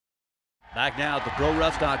Back now at the Pro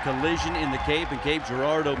Roughstock Collision in the Cape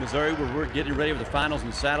Girardeau, Missouri, where we're getting ready for the finals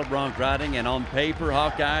in saddle bronc riding. And on paper,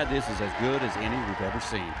 Hawkeye, this is as good as any we've ever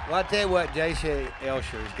seen. Well, I tell you what, J.J.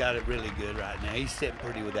 Elsher's got it really good right now. He's sitting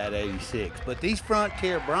pretty with that 86. But these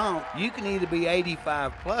Frontier Bronc, you can either be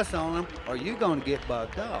 85 plus on them, or you're going to get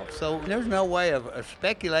bucked off. So there's no way of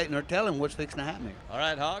speculating or telling what's fixing to happen here. All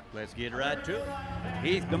right, Hawk, let's get right to it.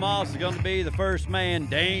 Heath DeMoss is going to be the first man.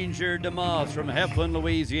 Danger DeMoss from Heflin,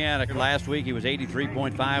 Louisiana. Last week he was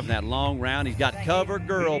 83.5 in that long round. He's got Cover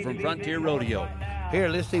Girl from Frontier Rodeo. Here,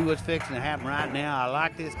 let's see what's fixing to happen right now. I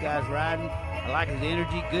like this guy's riding. I like his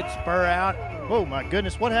energy, good spur out. Oh my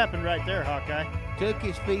goodness, what happened right there, Hawkeye? Took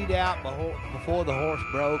his feet out before the horse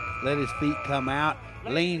broke, let his feet come out,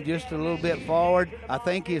 leaned just a little bit forward. I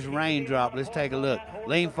think his rein dropped. Let's take a look.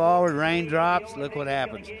 Lean forward, rein drops, look what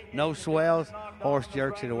happens. No swells, horse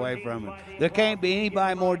jerks it away from him. There can't be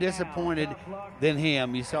anybody more disappointed than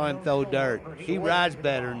him. You saw him throw dirt. He rides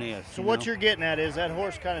better than this. So what you're getting at is that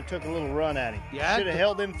horse kind of took a little run at him. Yeah, should have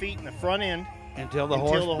held them feet in the front end until the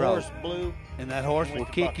horse blew. And that horse will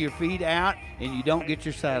kick your feet out, and you don't get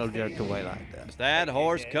your saddle jerked away like that. That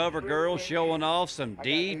horse, Cover Girl, showing off some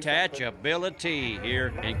detachability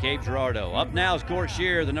here in Cape Girardeau. Up now is Court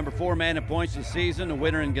Shear, the number 4 man in points this season, the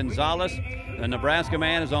winner in Gonzales. The Nebraska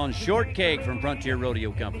man is on Shortcake from Frontier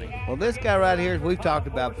Rodeo Company. Well, this guy right here, as we've talked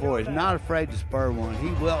about before, is not afraid to spur one.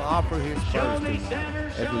 He will offer his spurs to him.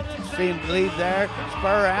 As we see him leave there,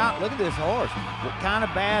 spur out. Look at this horse. Kind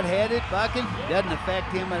of bad-headed, bucking. Doesn't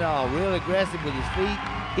affect him at all. Real aggressive with his feet.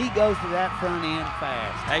 He goes to that front end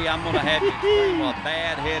fast. Hey, I'm going to have you explain what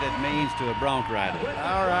bad-headed means to a bronc rider.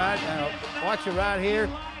 All right. Now, watch her right here.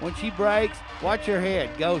 When she breaks, watch her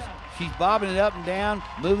head. She's bobbing it up and down,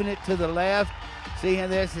 moving it to the left. See how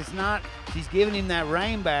this? It's not. She's giving him that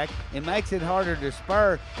rein back. It makes it harder to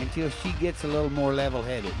spur until she gets a little more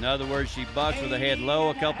level-headed. In other words, she bucks with the head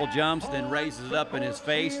low a couple jumps, then raises it up in his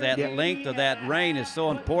face. That length of that rein is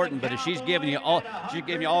so important. But if she's giving you all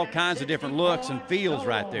kinds of different looks and feels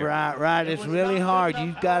right there. Right. It's really hard.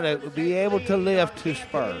 You've got to be able to lift to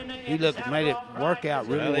spur. He made it work out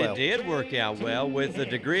really well. It did work out well with the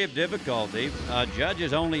degree of difficulty.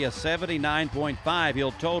 Judges only a 79.5.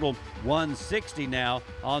 He'll total 160 now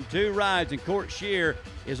on 2 rides, and Court Shear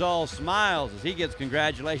is all smiles as he gets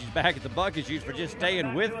congratulations back at the bucket chutes for just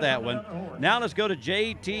staying with that one. Now let's go to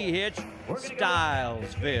J.T. Hitch,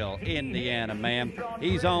 Stylesville, Indiana, man.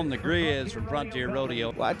 He's on the Grizz from Frontier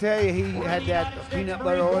Rodeo. Well, I tell you, he had that peanut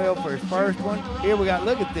butter oil for his first one. Here we got,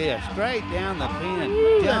 look at this, straight down the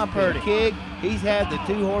pin, jump and kick. He's had the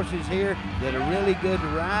 2 horses here that are really good to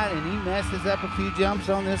ride, and he messes up a few jumps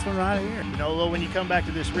on this one right here. You know, when you come back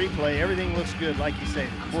to this replay, everything looks good, like you said.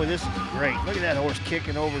 Boy, this is great. Look at that horse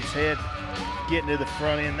kicking over his head, getting to the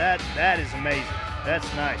front end. That is amazing. That's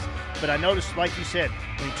nice. But I noticed, like you said,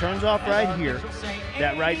 when he turns off right here,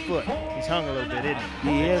 that right foot, he's hung a little bit, isn't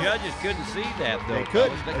he? The judges couldn't see that, though. They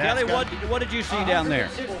couldn't. Kelly, what did you see down there?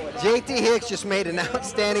 J.T. Hicks just made an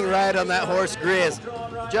outstanding ride on that horse, Grizz.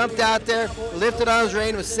 Jumped out there, lifted on his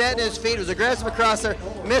rein, was setting his feet, was aggressive across there,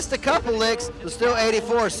 missed a couple licks, was still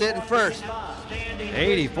 84, sitting first.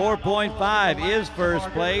 84.5 is first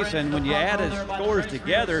place, and when you add his scores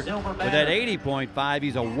together with that 80.5,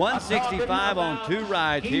 he's a 165 on 2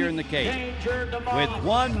 rides here in the Cape. With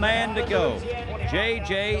 1 man to go,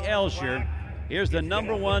 J.J. Elsher. Here's the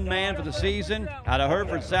number 1 man for the season out of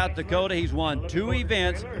Hereford, South Dakota. He's won 2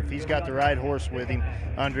 events. If he's got the right horse with him,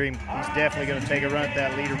 under him, he's definitely going to take a run at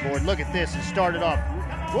that leaderboard. Look at this. It started off.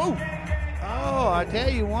 Whoa. Oh, I tell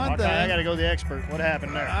you one thing. I got to go to the expert. What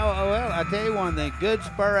happened there? Oh, well, I tell you one thing. Good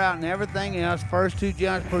spur out and everything else. First 2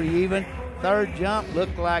 jumps pretty even. 3rd jump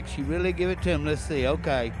looked like she really give it to him. Let's see.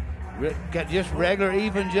 Okay. Just regular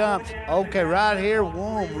even jumps. Okay, right here,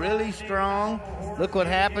 boom, really strong. Look what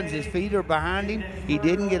happens. His feet are behind him. He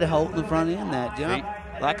didn't get a hold in the front end that jump.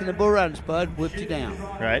 Like in the bull riding, Spud, whipped you down.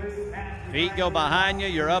 Right. Feet go behind you,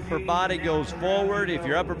 your upper body goes forward. If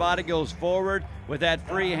your upper body goes forward with that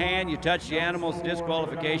free hand, you touch the animal's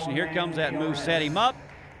disqualification. Here comes that move, set him up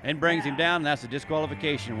and brings him down, and that's a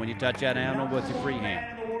disqualification when you touch that animal with your free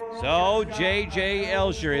hand. So J.J.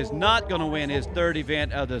 Elsher is not going to win his 3rd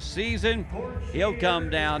event of the season. He'll come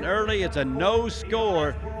down early. It's a no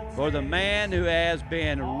score for the man who has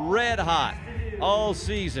been red hot all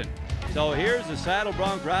season. So here's the Saddle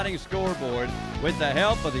Bronc riding scoreboard with the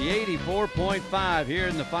help of the 84.5 here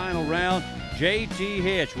in the final round. J.T.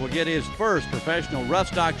 Hitch will get his first professional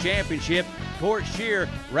roughstock championship. Court Shear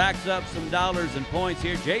racks up some dollars and points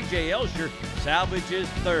here. J.J. Elsher salvages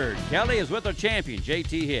 3rd. Kelly is with our champion,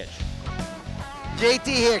 J.T. Hitch.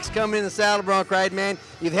 J.T. Hicks coming in the saddle bronc ride, man.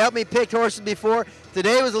 You've helped me pick horses before.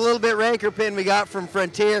 Today was a little bit rancor pin we got from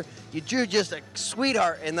Frontier. You drew just a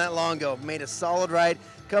sweetheart in that longo. Made a solid ride.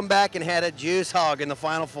 Come back and had a juice hog in the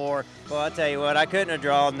Final Four. Well, I'll tell you what, I couldn't have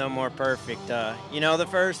drawn no more perfect. You know, the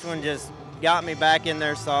first one just got me back in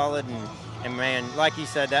there solid, and man, like you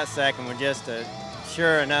said, that second one just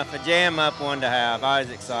sure enough, a jam-up one to have. I was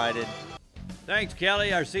excited. Thanks,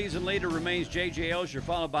 Kelly. Our season leader remains J.J. Osher,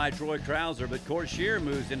 followed by Troy Krauser, but Court Shear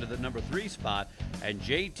moves into the number 3 spot, and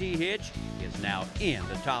J.T. Hitch is now in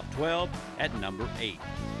the top 12 at number 8.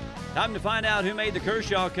 Time to find out who made the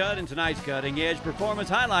Kershaw cut in tonight's Cutting Edge Performance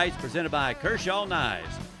Highlights presented by Kershaw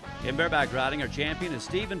Knives. In bareback riding, our champion is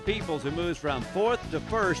Stephen Peoples, who moves from 4th to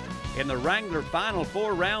 1st in the Wrangler Final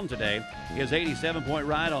Four Round today. His 87-point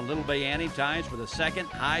ride on Little Bay Annie ties for the second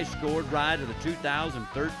high-scored ride of the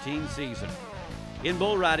 2013 season. In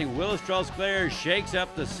bull riding, Willis Trosclair shakes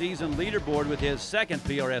up the season leaderboard with his second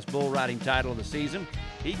PRS bull riding title of the season.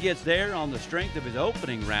 He gets there on the strength of his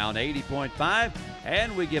opening round 80.5,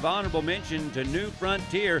 and we give honorable mention to New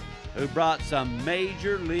Frontier, who brought some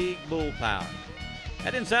major league bull power.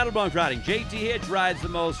 And in saddle bronc riding, J.T. Hitch rides the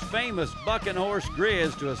most famous bucking horse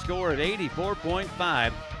Grizz to a score of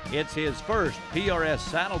 84.5. It's his first PRS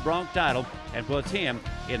saddle bronc title and puts him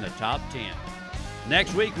in the top 10.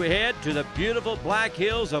 Next week, we head to the beautiful Black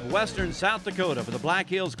Hills of western South Dakota for the Black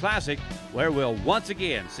Hills Classic, where we'll once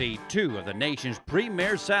again see 2 of the nation's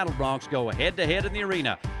premier saddle broncs go head-to-head in the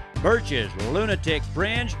arena, Birch's Lunatic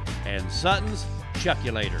Fringe and Sutton's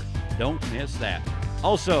Chuckulator. Don't miss that.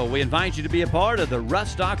 Also, we invite you to be a part of the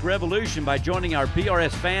Roughstock Revolution by joining our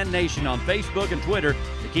PRS Fan Nation on Facebook and Twitter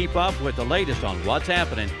to keep up with the latest on what's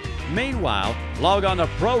happening. Meanwhile, log on to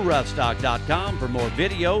ProRoughstock.com for more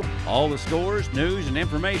video, all the scores, news, and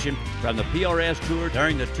information from the PRS Tour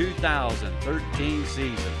during the 2013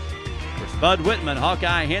 season. For Spud Whitman,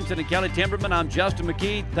 Hawkeye Henson, and Kelly Timberman, I'm Justin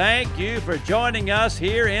McKee. Thank you for joining us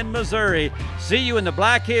here in Missouri. See you in the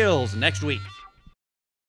Black Hills next week.